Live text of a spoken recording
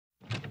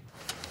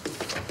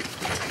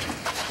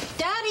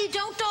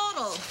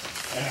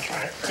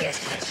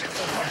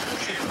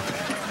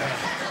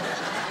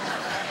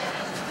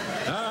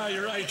Ah,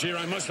 you're right, dear.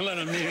 I must have let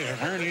him near.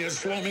 Ernie has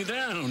slowed me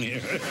down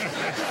here.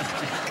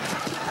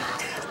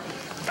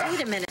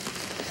 Wait a minute.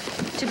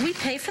 Did we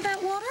pay for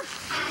that water?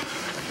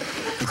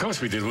 Of course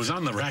we did. It was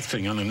on the rack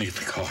thing underneath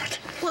the cart.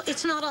 Well,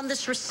 it's not on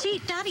this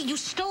receipt. Daddy, you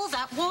stole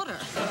that water.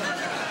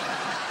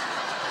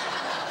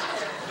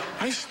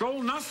 I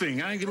stole nothing.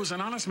 It was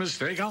an honest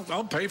mistake.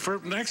 I'll pay for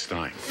it next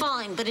time.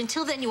 Fine, but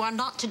until then, you are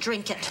not to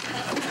drink it.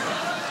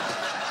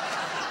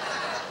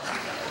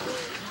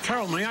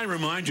 Carol, may I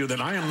remind you that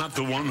I am not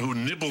the one who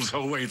nibbles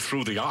her way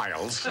through the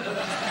aisles.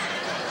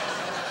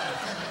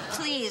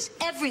 Please,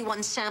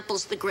 everyone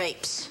samples the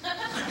grapes.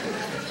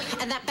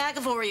 And that bag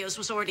of Oreos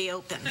was already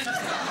open.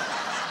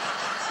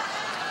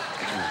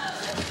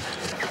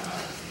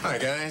 Hi,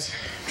 guys.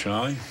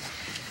 Charlie?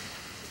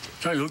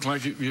 Charlie, you look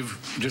like you've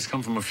just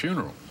come from a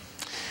funeral.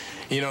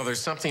 You know, there's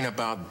something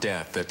about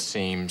death that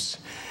seems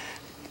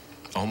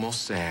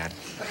almost sad.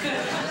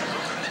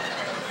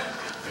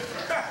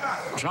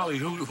 Charlie,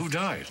 who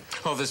died?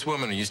 Oh, this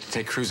woman who used to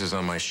take cruises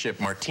on my ship,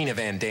 Martina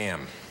Van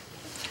Dam.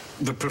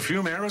 The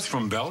perfume heiress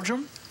from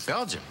Belgium?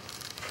 Belgium?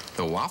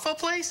 The waffle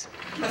place?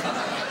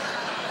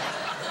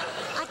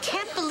 I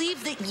can't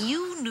believe that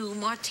you knew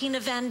Martina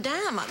Van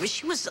Dam. I mean,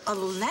 she was a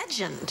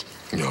legend.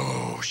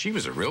 No, she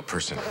was a real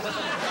person.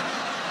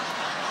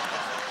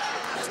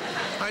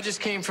 I just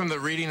came from the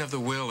reading of the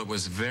will. It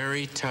was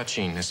very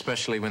touching,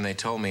 especially when they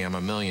told me I'm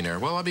a millionaire.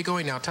 Well, I'll be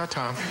going now.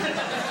 Ta-ta.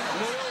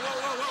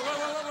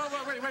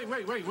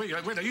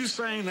 Wait. Are you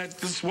saying that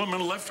this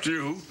woman left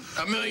you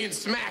 $1 million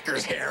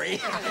smackers, Harry?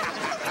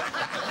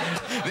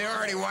 They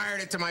already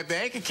wired it to my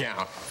bank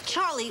account.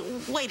 Charlie,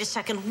 wait a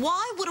second.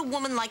 Why would a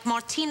woman like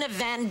Martina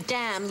Van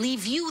Dam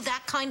leave you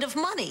that kind of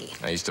money?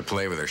 I used to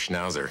play with her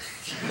schnauzer.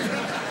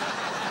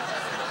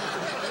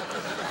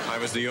 I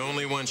was the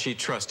only one she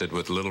trusted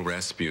with little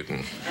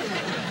Rasputin.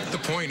 The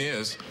point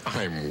is,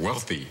 I'm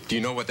wealthy. Do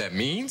you know what that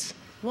means?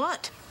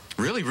 What?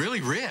 Really,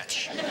 really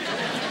rich.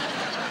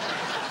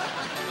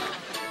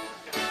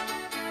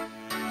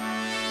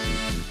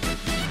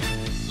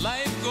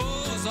 Life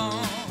goes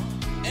on,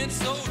 and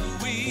so do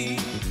we.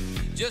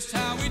 Just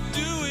how we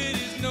do it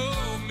is no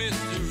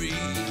mystery.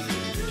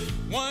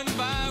 One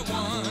by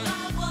one,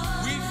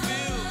 we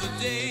fill the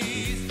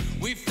days.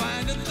 We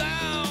find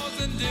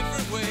 1,000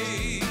 different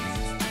ways.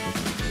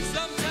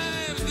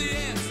 Sometimes the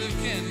answer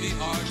can be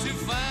hard to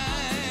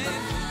find.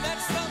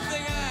 That's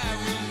something I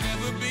will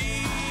never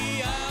be.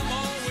 I'm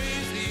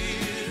always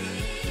here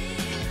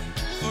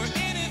for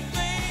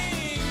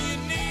anything you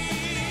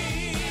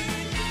need.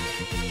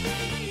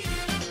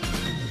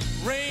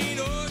 Rain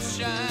or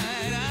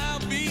shine, I'll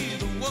be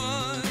the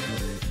one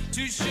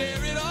to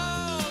share it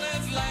all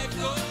as life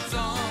goes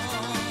on.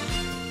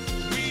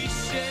 We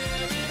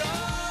share it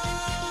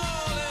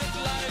all as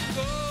life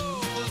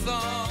goes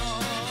on.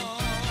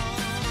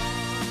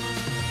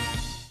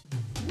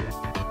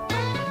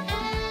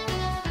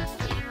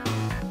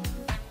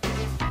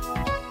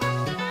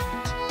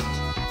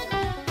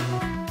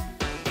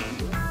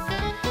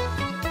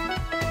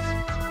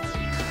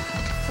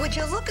 Would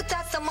you look at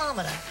that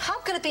thermometer? How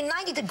can it be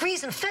 90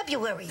 degrees in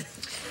February?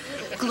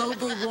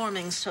 Global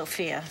warming,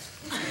 Sophia.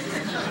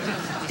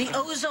 The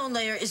ozone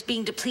layer is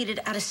being depleted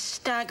at a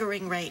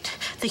staggering rate.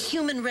 The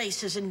human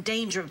race is in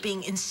danger of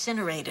being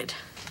incinerated.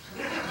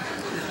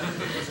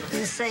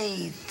 You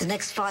say the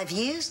next 5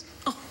 years?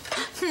 Oh,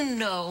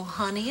 no,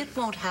 honey, it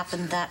won't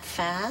happen that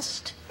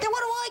fast. Then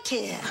what do I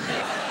care?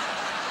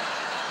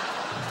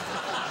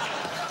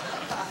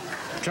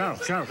 Carol,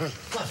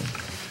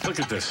 look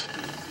at this.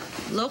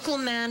 Local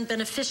man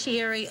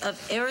beneficiary of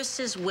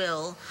heiress's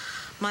will,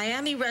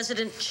 Miami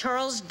resident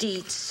Charles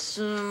Dietz,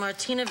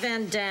 Martina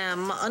Van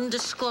Dam,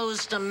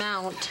 undisclosed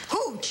amount.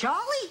 Who,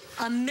 Charlie?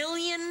 $1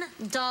 million,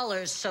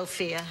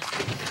 Sophia.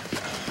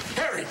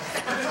 Harry!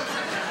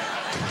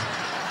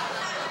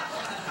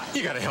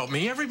 You gotta help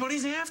me.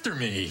 Everybody's after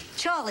me.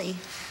 Charlie,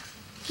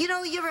 you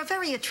know, you're a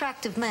very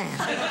attractive man.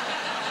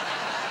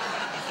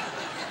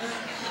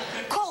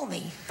 Call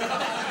me.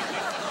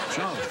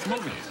 Charlie, come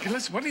over here.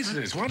 Listen, what is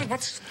this?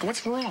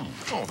 What's wrong?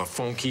 Oh, the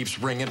phone keeps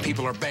ringing.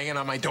 People are banging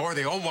on my door.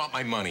 They all want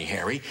my money,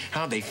 Harry.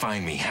 How'd they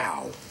find me?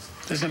 How?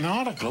 There's an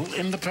article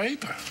in the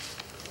paper.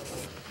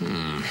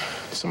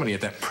 Somebody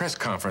at that press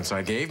conference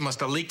I gave must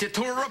have leaked it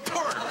to a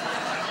reporter.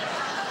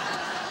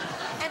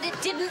 And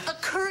it didn't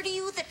occur to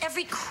you that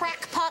every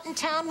crackpot in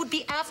town would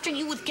be after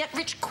you with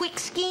get-rich-quick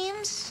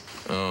schemes?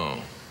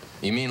 Oh,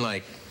 you mean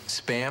like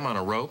spam on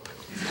a rope?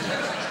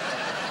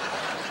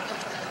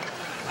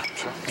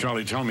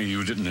 Charlie, tell me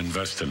you didn't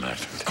invest in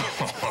that.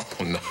 Oh,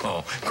 no,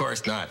 of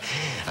course not.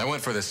 I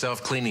went for the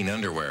self-cleaning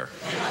underwear.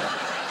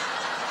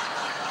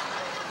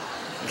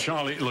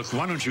 Charlie, look,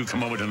 why don't you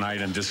come over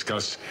tonight and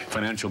discuss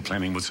financial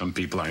planning with some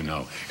people I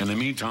know? In the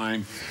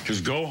meantime,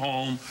 just go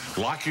home,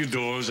 lock your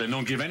doors, and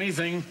don't give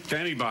anything to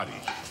anybody.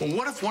 Well,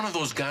 what if one of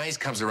those guys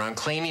comes around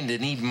claiming to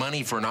need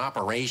money for an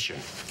operation?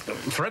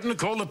 Threaten to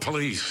call the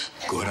police.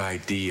 Good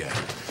idea.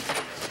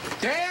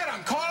 Dad,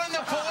 I'm calling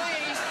the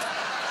police!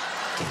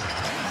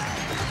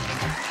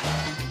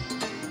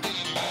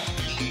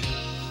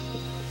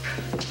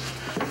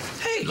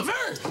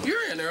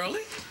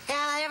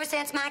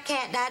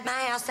 cat died, my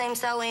house seemed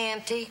so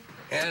empty.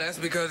 Yeah, that's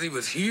because he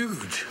was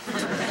huge.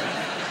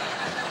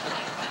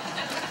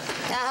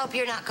 I hope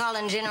you're not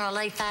calling General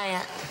Lee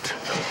fat.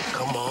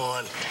 Come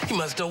on. He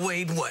must have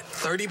weighed, what,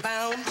 30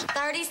 pounds?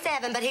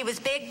 37, but he was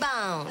big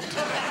boned.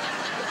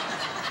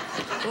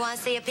 You want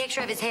to see a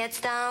picture of his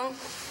headstone?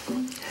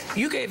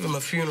 You gave him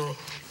a funeral.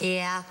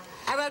 Yeah.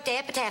 I wrote the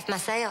epitaph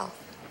myself.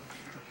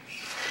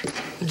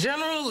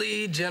 General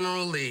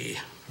Lee,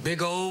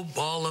 big old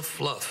ball of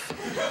fluff.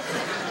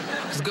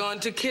 He's gone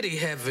to kitty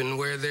heaven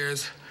where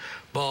there's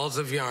balls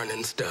of yarn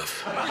and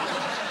stuff.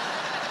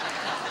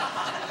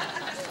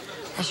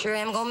 I sure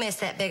am gonna miss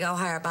that big old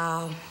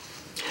hairball.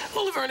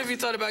 Well, Laverne, have you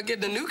thought about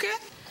getting a new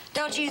cat?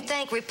 Don't you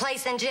think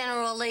replacing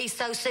General Lee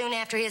so soon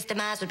after his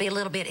demise would be a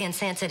little bit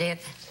insensitive?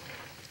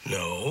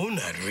 No,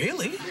 not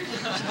really.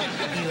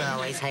 You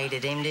always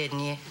hated him, didn't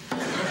you?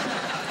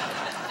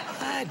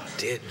 I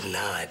did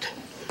not.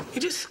 He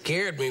just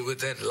scared me with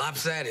that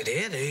lopsided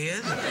head of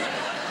his.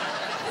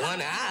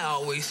 One eye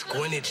always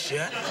squinted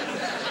shut.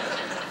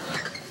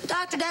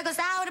 Dr. Douglas,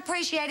 I would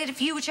appreciate it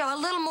if you would show a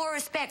little more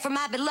respect for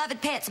my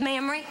beloved pet's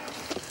memory.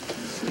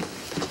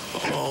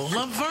 Oh,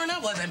 Laverne, I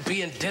wasn't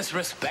being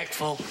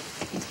disrespectful.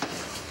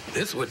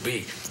 This would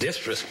be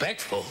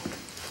disrespectful.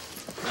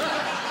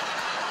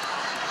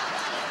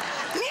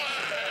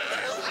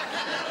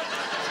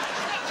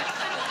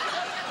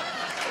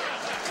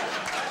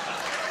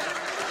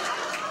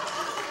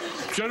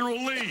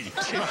 General Lee.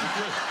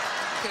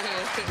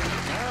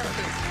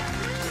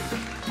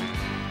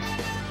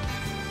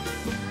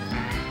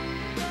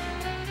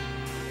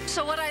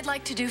 So what I'd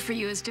like to do for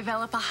you is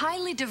develop a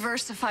highly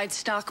diversified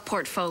stock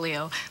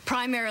portfolio,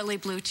 primarily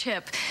blue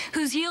chip,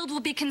 whose yield will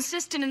be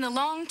consistent in the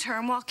long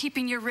term while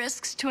keeping your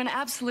risks to an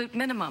absolute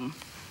minimum.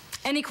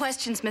 Any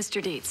questions,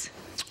 Mr. Dietz?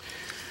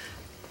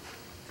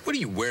 What are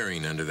you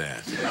wearing under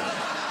that?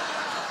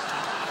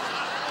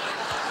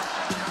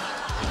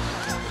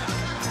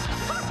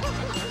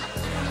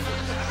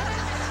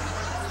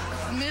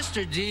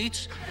 Mr.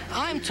 Dietz,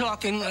 I'm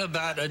talking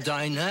about a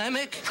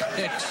dynamic,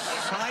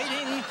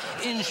 exciting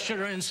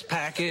insurance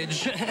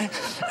package.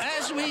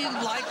 As we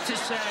like to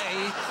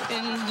say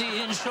in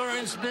the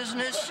insurance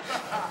business,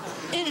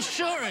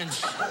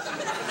 insurance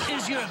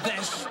is your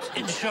best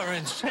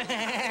insurance.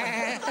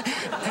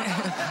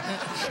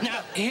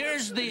 Now,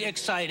 here's the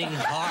exciting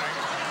part.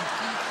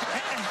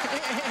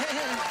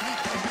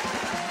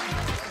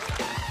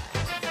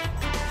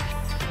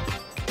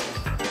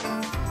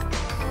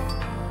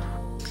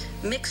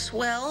 Mix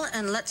well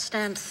and let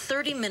stand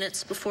 30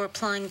 minutes before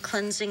applying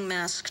cleansing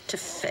mask to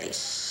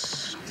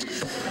face.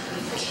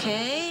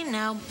 Okay,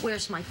 now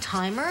where's my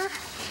timer?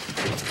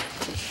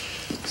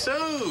 So,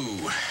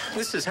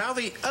 this is how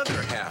the other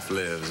half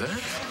lives,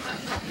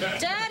 huh?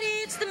 Daddy,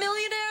 it's the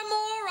millionaire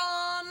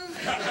moron.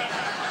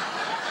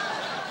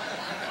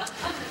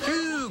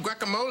 Ooh,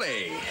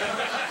 guacamole.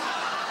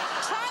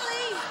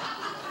 Charlie,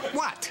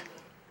 What?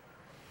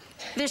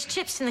 there's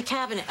chips in the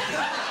cabinet.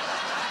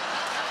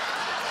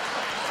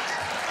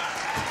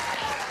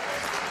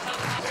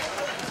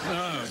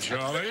 Oh,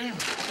 Charlie.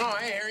 Oh,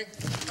 hey, Harry.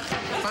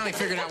 Finally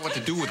figured out what to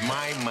do with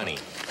my money.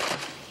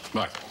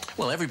 What?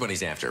 Well,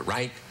 everybody's after it,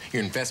 right?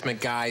 Your investment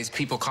guys,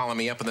 people calling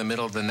me up in the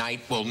middle of the night.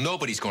 Well,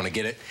 nobody's going to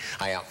get it.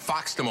 I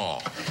outfoxed them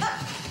all.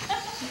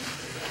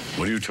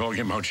 What are you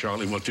talking about,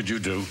 Charlie? What did you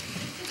do?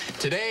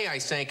 Today, I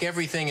sank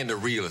everything into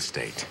real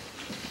estate.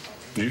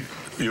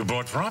 You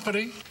bought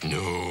property?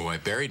 No, I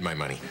buried my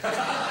money.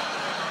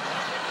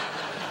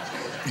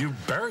 You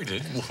buried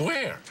it?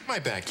 Where? My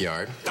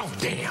backyard. Oh,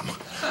 damn.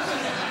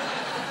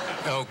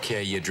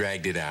 Okay, you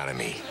dragged it out of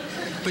me.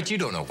 But you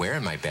don't know where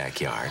in my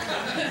backyard.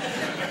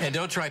 And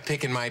don't try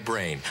picking my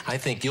brain. I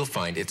think you'll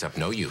find it's of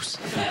no use.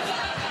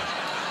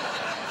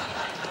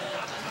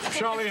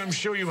 Charlie, I'm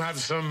sure you have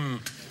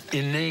some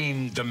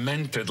inane,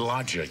 demented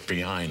logic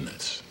behind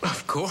this.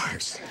 Of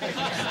course.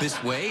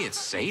 This way, it's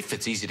safe,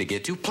 it's easy to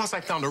get to. Plus,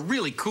 I found a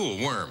really cool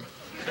worm.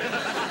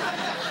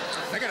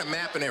 I got a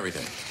map and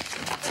everything.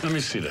 Let me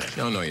see that.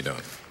 No, no, you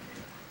don't.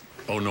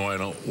 Oh, no, I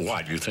don't.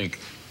 What? You think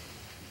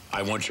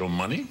I want your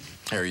money?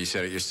 Harry, you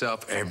said it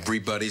yourself.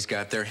 Everybody's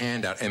got their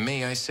hand out. And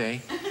may I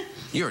say,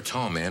 you're a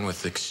tall man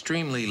with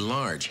extremely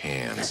large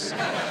hands.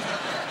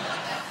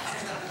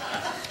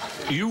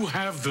 You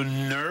have the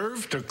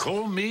nerve to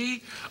call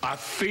me a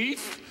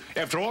thief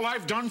after all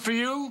I've done for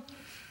you?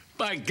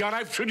 My God,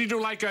 I've treated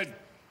you like a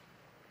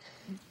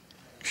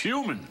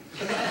human.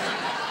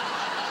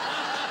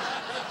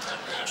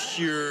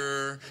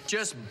 Sure,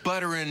 just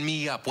buttering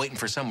me up, waiting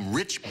for some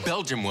rich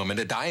Belgian woman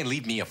to die and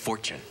leave me a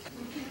fortune.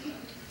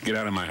 Get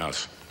out of my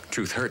house.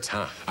 Truth hurts,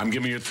 huh? I'm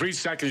giving you 3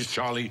 seconds,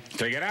 Charlie,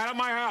 to get out of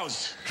my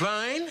house.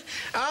 Fine.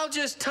 I'll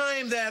just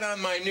time that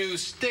on my new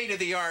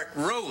state-of-the-art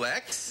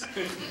Rolex.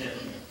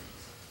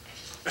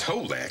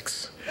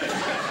 Tolex.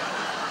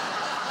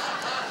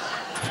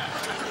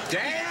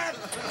 Dad?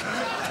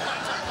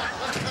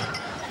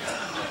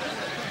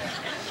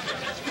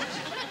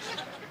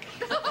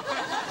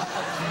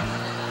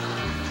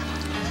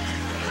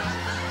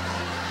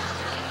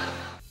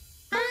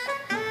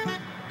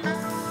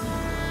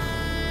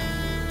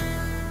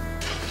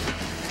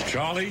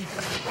 Charlie,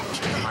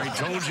 I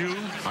told you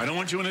I don't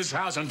want you in this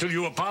house until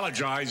you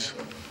apologize.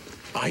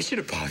 I should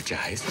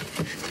apologize.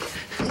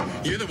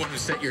 You're the one who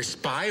sent your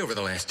spy over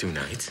the last 2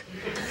 nights.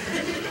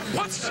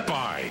 What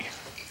spy?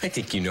 I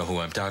think you know who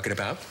I'm talking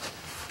about.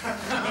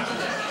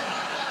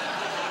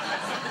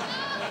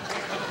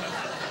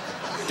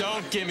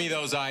 Don't give me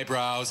those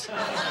eyebrows.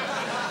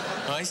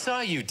 I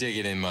saw you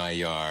digging in my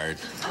yard.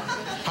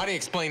 How do you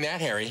explain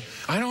that, Harry?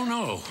 I don't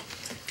know.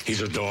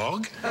 He's a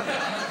dog?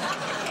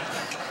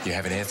 You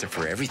have an answer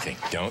for everything,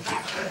 don't you?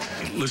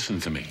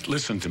 Listen to me.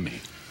 Listen to me.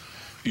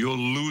 You're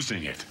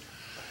losing it.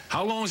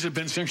 How long has it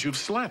been since you've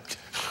slept?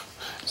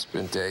 It's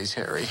been days,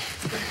 Harry.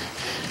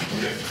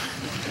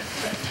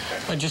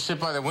 I just sit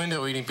by the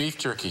window eating beef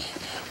jerky,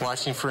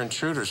 watching for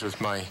intruders with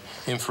my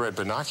infrared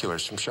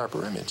binoculars from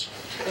Sharper Image.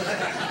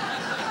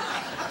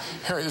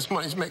 Harry, this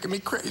money's making me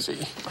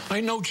crazy.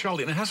 I know,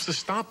 Charlie, and it has to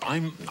stop.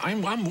 I'm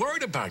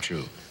worried about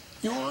you.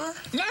 You are?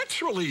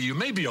 Naturally. You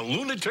may be a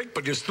lunatic,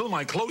 but you're still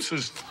my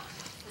closest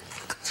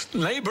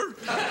neighbor.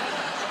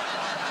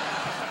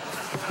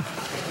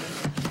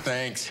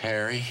 Thanks,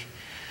 Harry.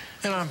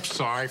 And I'm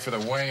sorry for the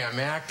way I'm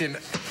acting.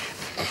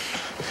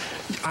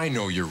 I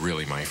know you're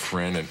really my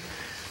friend, and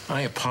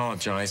I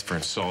apologize for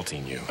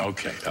insulting you.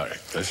 Okay, all right.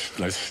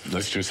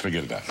 Let's just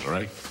forget about it, all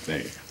right?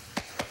 There you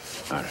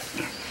go. All right.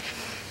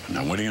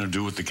 Now, what are you going to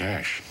do with the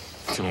cash?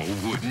 So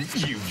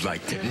wouldn't you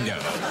like to know?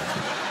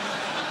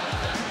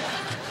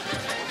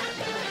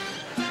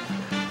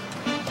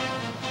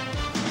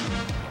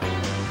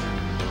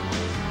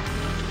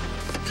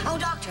 Oh,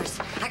 doctors,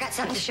 I got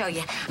something to show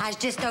you. I was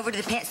just over to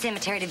the pet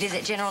cemetery to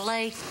visit General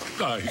Lee.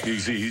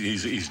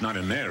 He's not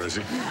in there, is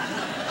he?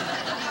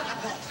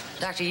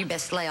 Doctor, you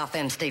best lay off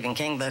them Stephen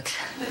King books.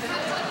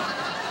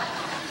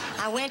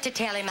 I went to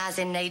tell him I was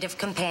in need of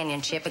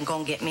companionship and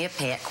gonna get me a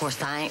pet. Of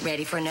course, I ain't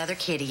ready for another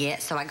kitty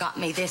yet, so I got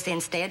me this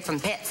instead from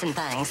Pets and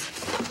Things.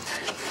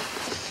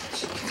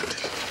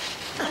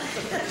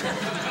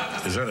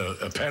 Is that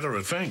a pet or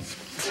a thing?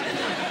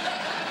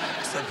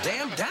 It's a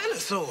damn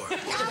dinosaur. No, it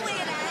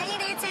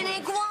ain't. It's an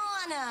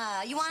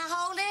iguana. You want to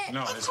hold it?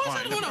 No, it's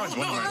fine. No, What am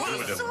I Oh,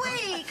 doing? he's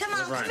sweet. Come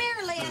on, Right. come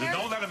here, Leonard.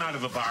 Don't let him out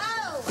of the box.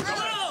 Oh, Come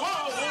on. Whoa, whoa.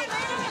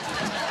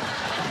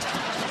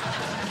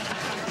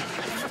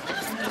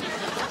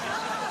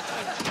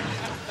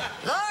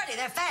 Lordy,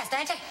 they're fast,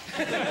 ain't they?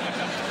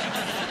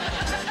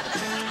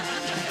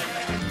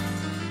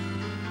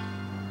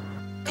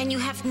 And you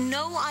have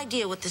no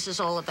idea what this is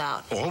all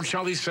about. All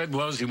Charlie said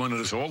was he wanted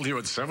us all here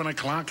at 7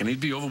 o'clock, and he'd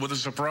be over with a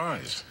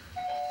surprise.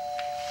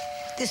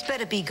 This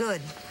better be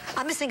good.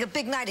 I'm missing a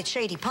big night at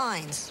Shady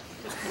Pines.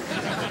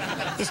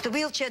 It's the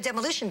wheelchair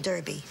demolition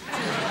derby.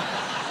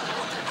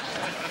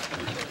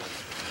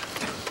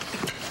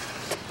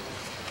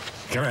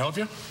 Can I help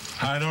you?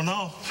 I don't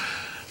know.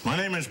 My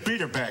name is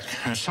Peter Beck.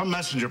 Some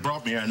messenger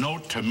brought me a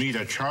note to meet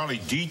a Charlie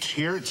Dietz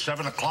here at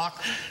 7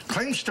 o'clock.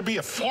 Claims to be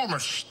a former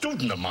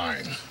student of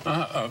mine.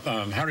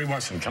 Harry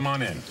Watson, come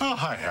on in. Oh,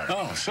 hi, Harry.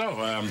 Oh,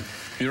 so,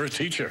 you're a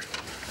teacher.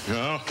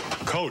 No,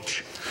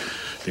 coach.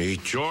 The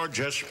George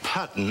S.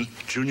 Patton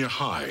Junior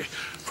High.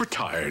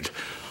 Retired.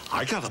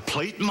 I got a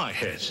plate in my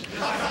head.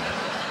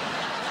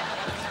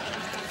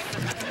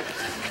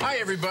 Hi,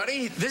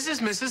 everybody. This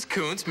is Mrs.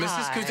 Kuntz.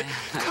 Mrs. Kuntz.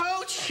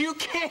 Coach, you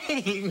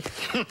came.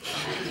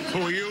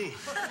 Who are you?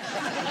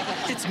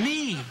 It's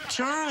me,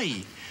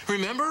 Charlie.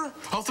 Remember?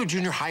 All through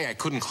junior high, I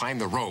couldn't climb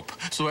the rope.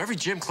 So every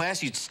gym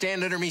class, you'd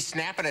stand under me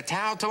snapping a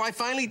towel till I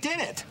finally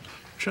did it.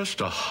 Just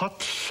a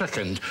hot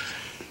second.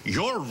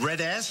 You're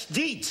red-ass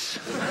Dietz.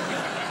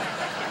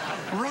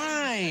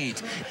 Right.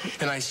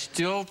 And I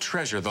still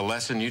treasure the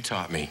lesson you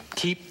taught me.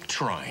 Keep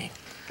trying.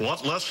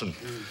 What lesson?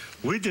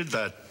 We did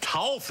that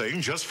towel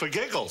thing just for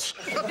giggles.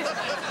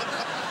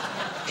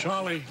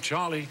 Charlie,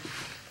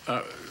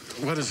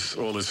 what is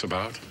all this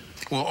about?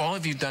 Well, all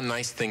of you done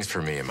nice things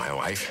for me in my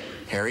life.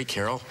 Harry,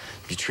 Carol,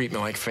 you treat me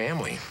like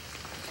family.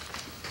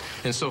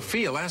 And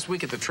Sophia, last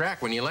week at the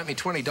track, when you lent me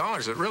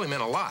 $20, it really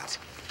meant a lot.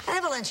 I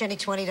never lent you any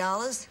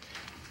 $20.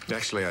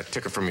 Actually, I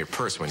took it from your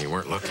purse when you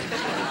weren't looking.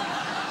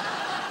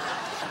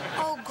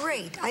 Oh,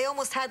 great. I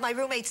almost had my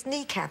roommate's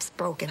kneecaps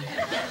broken. I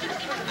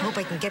hope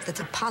I can get the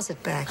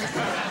deposit back.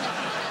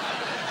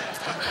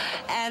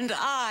 And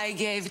I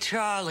gave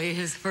Charlie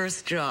his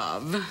first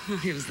job.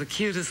 He was the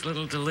cutest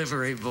little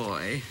delivery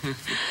boy.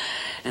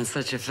 And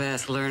such a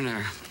fast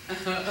learner.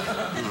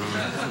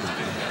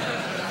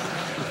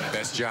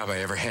 Best job I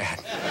ever had.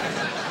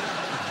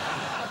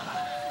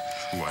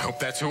 Well, I hope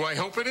that's who I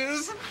hope it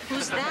is.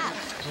 Who's that?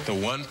 The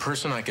one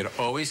person I could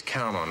always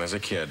count on as a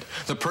kid.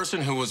 The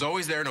person who was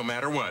always there no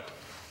matter what.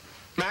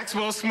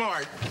 Maxwell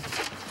Smart.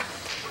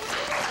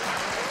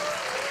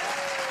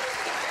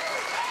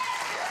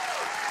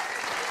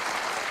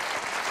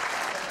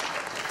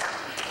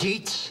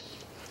 Dietz?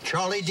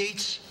 Charlie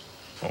Dietz?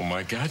 Oh,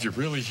 my God, you're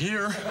really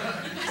here?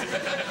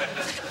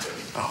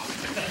 Oh.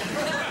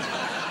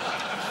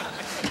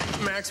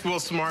 Maxwell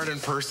Smart in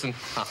person.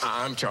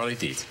 I'm Charlie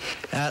Dietz.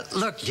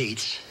 Look,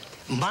 Dietz,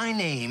 My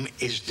name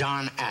is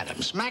Don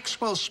Adams.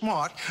 Maxwell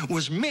Smart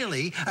was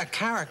merely a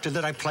character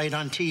that I played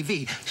on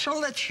TV. So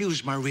let's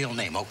use my real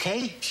name,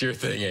 okay? Sure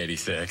thing,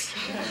 86.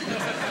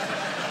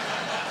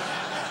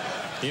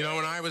 You know,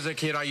 when I was a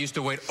kid, I used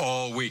to wait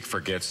all week for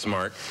Get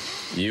Smart.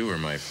 You were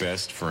my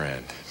best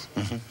friend.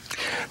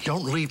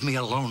 Don't leave me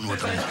alone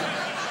with them.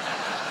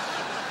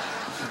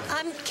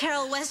 I'm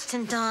Carol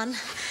Weston, Don.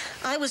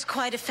 I was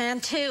quite a fan,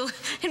 too.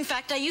 In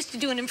fact, I used to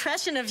do an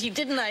impression of you,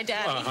 didn't I,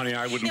 Daddy? Honey,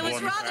 I wouldn't It was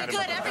want rather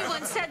good.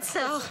 Everyone said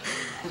so.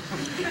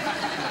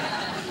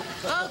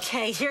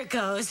 Okay, here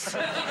goes.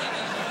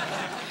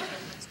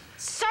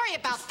 Sorry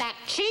about that,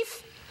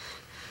 Chief.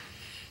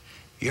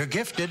 You're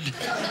gifted.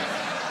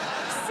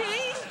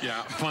 See?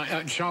 Yeah,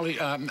 fine. Charlie,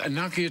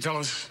 now can you tell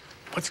us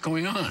what's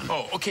going on?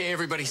 Oh, okay,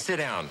 everybody, sit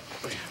down.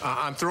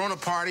 I'm throwing a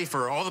party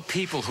for all the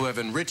people who have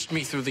enriched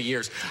me through the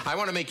years. I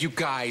want to make you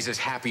guys as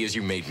happy as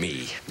you made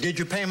me. Did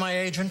you pay my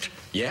agent?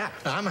 Yeah.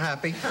 I'm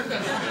happy.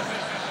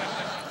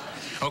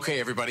 Okay,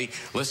 everybody,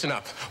 listen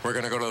up. We're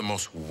going to go to the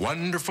most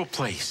wonderful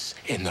place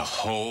in the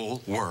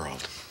whole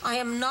world. I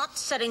am not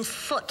setting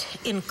foot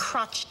in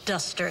crotch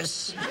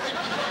dusters.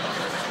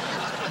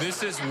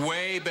 This is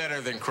way better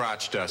than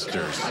crotch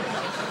dusters.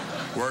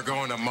 We're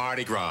going to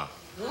Mardi Gras.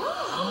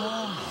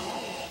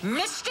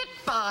 Missed it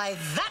by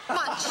that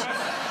much.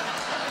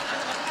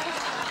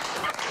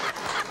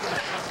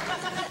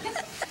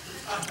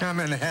 I'm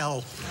in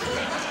hell.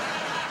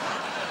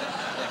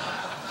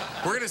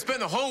 We're going to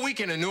spend the whole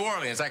weekend in New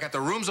Orleans. I got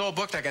the rooms all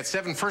booked. I got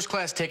 7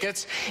 first-class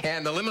tickets,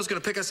 and the limo's going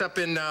to pick us up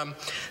in,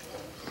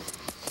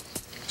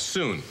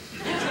 soon.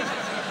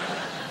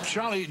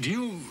 Charlie, do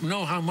you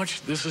know how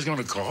much this is going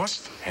to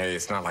cost? Hey,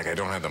 it's not like I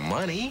don't have the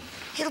money.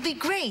 It'll be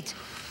great.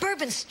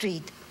 Bourbon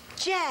Street,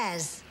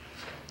 jazz,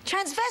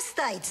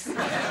 transvestites.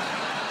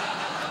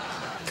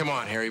 Come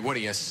on, Harry, what do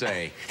you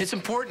say? It's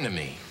important to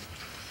me.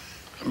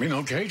 I mean,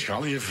 okay,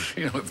 Charlie, if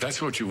that's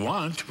what you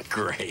want.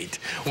 Great.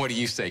 What do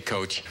you say,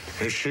 Coach?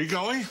 Is she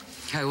going?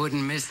 I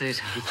wouldn't miss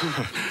it.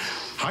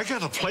 I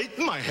got a plate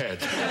in my head.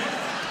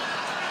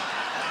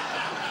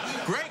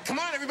 Great. Come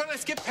on, everybody,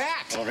 let's get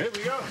packed. Well, here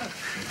we go.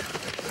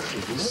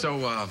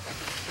 So,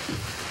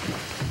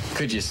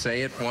 could you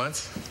say it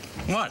once?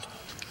 What?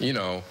 You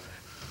know,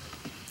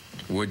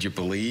 would you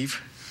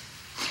believe?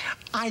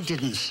 I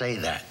didn't say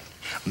that.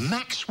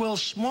 Maxwell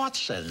Smart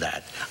said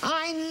that.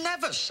 I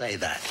never say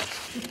that.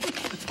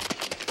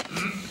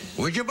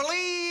 Would you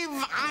believe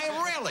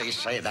I really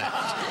say that?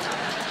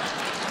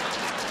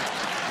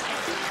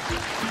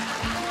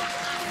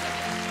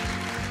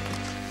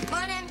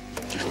 Morning.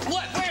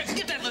 What? Where?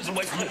 Get that list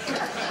away from me.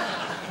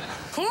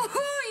 Woo-hoo,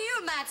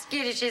 you might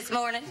skittish this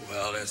morning.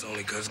 Well, that's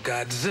only because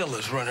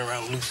Godzilla's running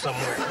around loose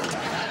somewhere.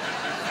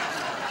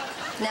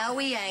 No,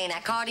 we ain't.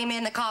 I caught him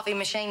in the coffee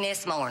machine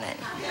this morning.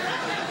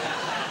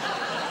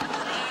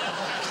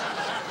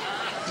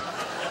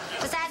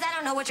 Besides, I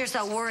don't know what you're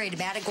so worried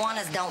about.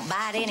 Iguanas don't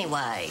bite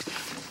anyway.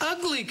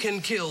 Ugly can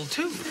kill,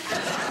 too.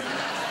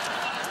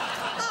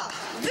 Ah,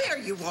 there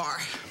you are.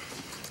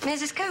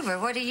 Mrs. Coover,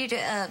 what do you do?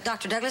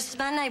 Dr. Douglas is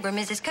my neighbor,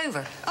 Mrs.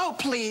 Coover. Oh,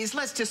 please,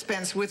 let's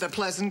dispense with the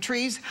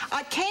pleasantries.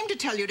 I came to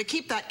tell you to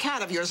keep that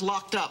cat of yours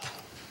locked up.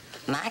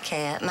 My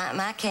cat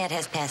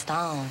has passed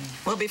on.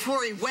 Well,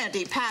 before he went,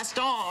 he passed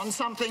on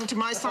something to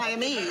my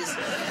Siamese.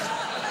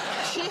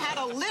 She had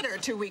a litter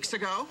 2 weeks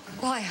ago.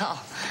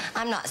 Well,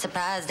 I'm not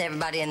surprised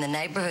everybody in the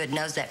neighborhood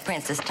knows that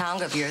Princess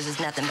Tonga of yours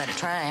is nothing but a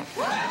tramp.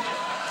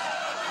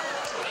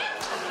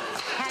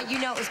 How you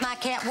know it was my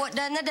cat? What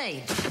done the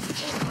deed?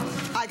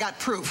 I got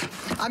proof.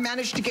 I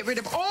managed to get rid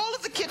of all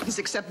of the kittens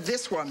except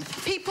this one.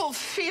 People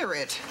fear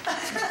it.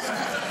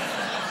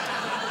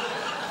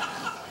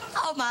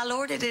 Oh, my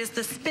Lord, it is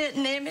the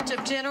spitting image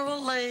of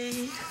General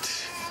Lee.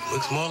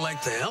 Looks more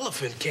like the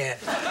elephant cat.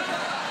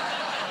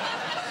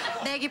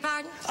 Beg your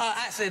pardon?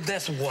 I said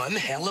that's one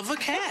hell of a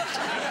cat.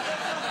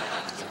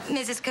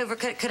 Mrs. Coover,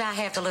 could I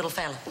have the little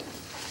fella?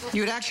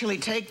 You'd actually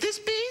take this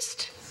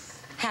beast?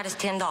 How does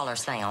 $10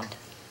 sound?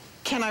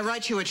 Can I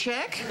write you a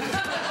check?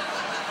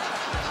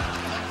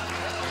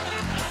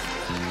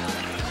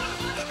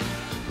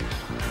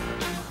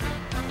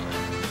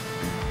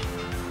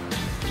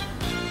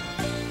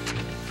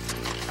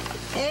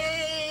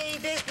 Hey,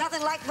 there's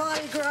nothing like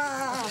Mardi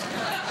Gras.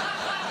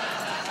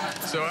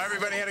 So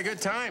everybody had a good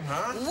time,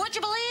 huh? Would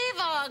you believe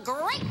a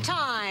great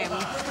time?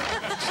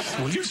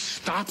 Will you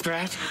stop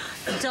that?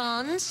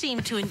 Don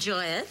seemed to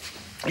enjoy it.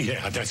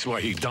 Yeah, that's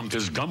why he dumped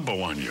his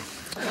gumbo on you.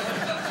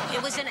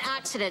 It was an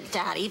accident,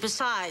 Daddy.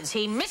 Besides,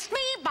 he missed me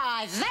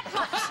by that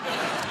much.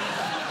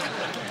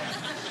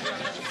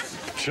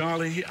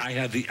 Charlie, I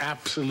had the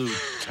absolute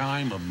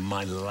time of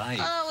my life.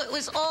 Oh, it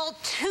was all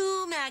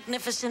too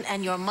magnificent,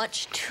 and you're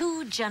much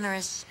too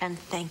generous, and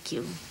thank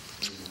you.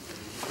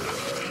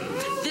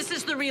 This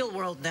is the real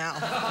world now.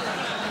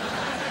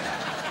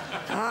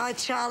 Oh,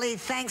 Charlie,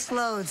 thanks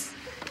loads.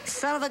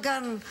 Son of a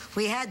gun,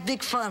 we had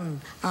big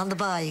fun on the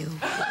bayou.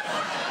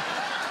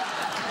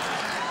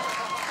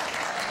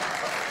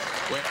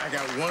 Wait, I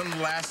got one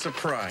last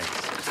surprise.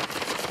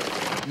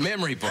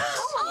 Memory books.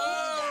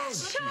 Oh,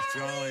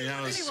 Charlie,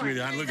 how sweet.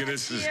 Look at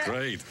this. This is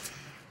great.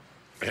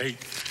 Hey,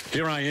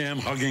 here I am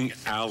hugging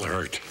Al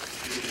Hurt.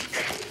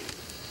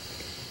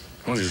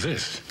 What is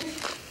this?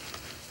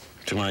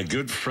 To my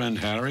good friend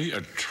Harry,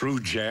 a true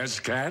jazz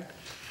cat?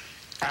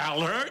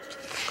 Al Hurt?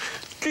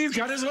 You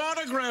got his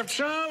autograph,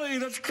 Charlie.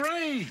 That's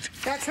great.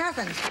 That's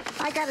nothing.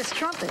 I got his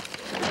trumpet.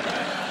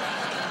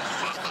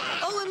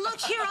 Oh, and look,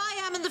 here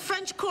I am in the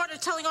French Quarter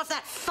telling off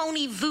that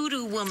phony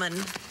voodoo woman.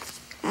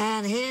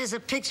 And here's a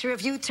picture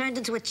of you turned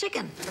into a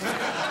chicken.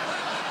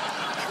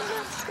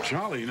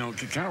 Charlie,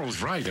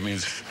 Carol's right. I mean,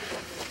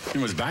 it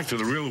was back to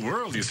the real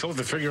world. You still have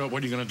to figure out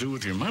what you're going to do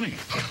with your money.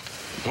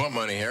 What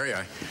money, Harry?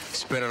 I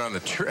spent it on the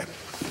trip.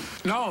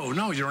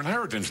 No, your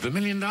inheritance, the $1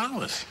 million.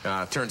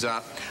 Turns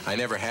out I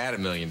never had $1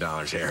 million,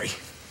 Harry.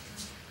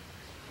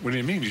 What do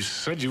you mean? You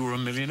said you were a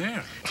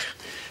millionaire.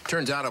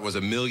 Turns out it was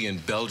 1 million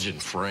Belgian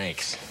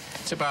francs.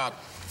 It's about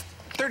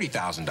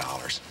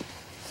 $30,000.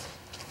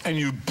 And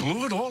you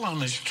blew it all on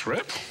this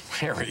trip?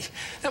 Harry,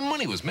 that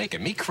money was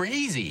making me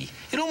crazy.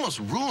 It almost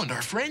ruined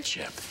our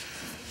friendship.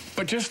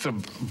 But just to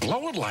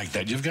blow it like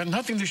that, you've got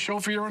nothing to show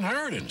for your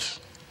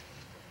inheritance.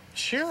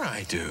 Sure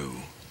I do.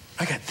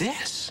 I got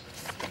this.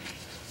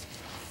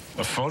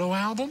 A photo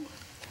album?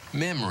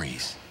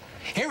 Memories.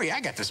 Harry,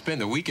 I got to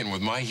spend the weekend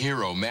with my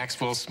hero,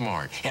 Maxwell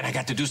Smart. And I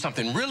got to do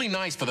something really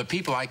nice for the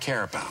people I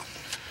care about.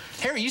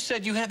 Harry, you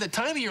said you had the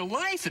time of your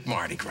life at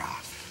Mardi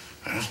Gras.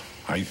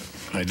 I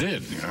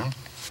did,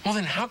 Well,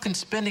 then how can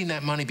spending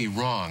that money be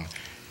wrong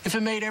if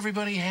it made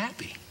everybody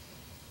happy?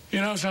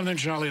 You know something,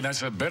 Charlie?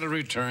 That's a better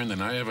return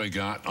than I ever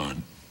got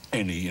on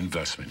any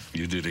investment.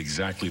 You did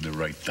exactly the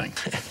right thing.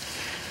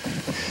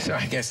 So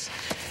I guess,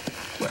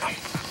 well,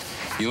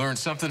 you learned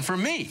something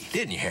from me,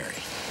 didn't you, Harry?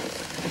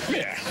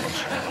 Yeah.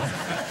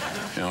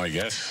 I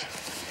guess.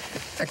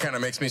 That kind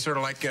of makes me sort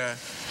of like a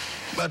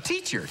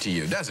teacher to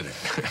you, doesn't it?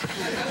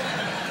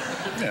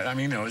 Yeah, I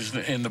mean, it's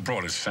in the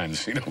broadest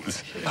sense,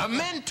 A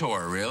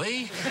mentor,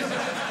 really.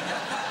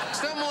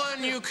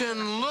 Someone you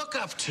can look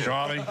up to.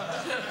 Charlie,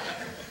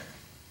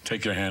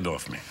 take your hand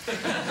off me.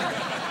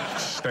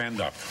 Stand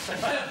up.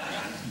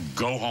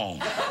 Go home.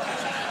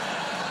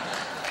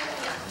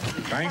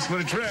 Thanks for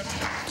the trip.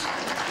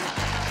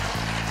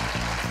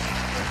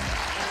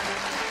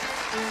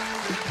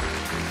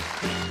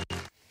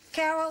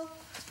 Carol,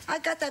 I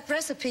got that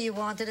recipe you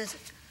wanted.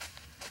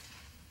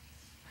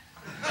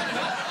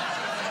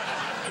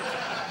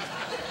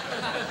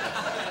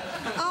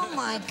 Oh,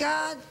 my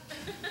God.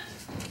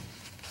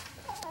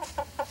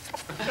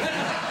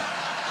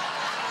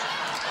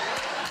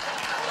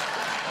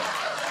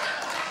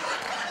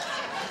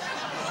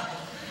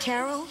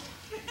 Carol?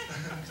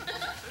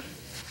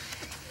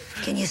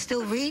 Can you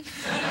still read?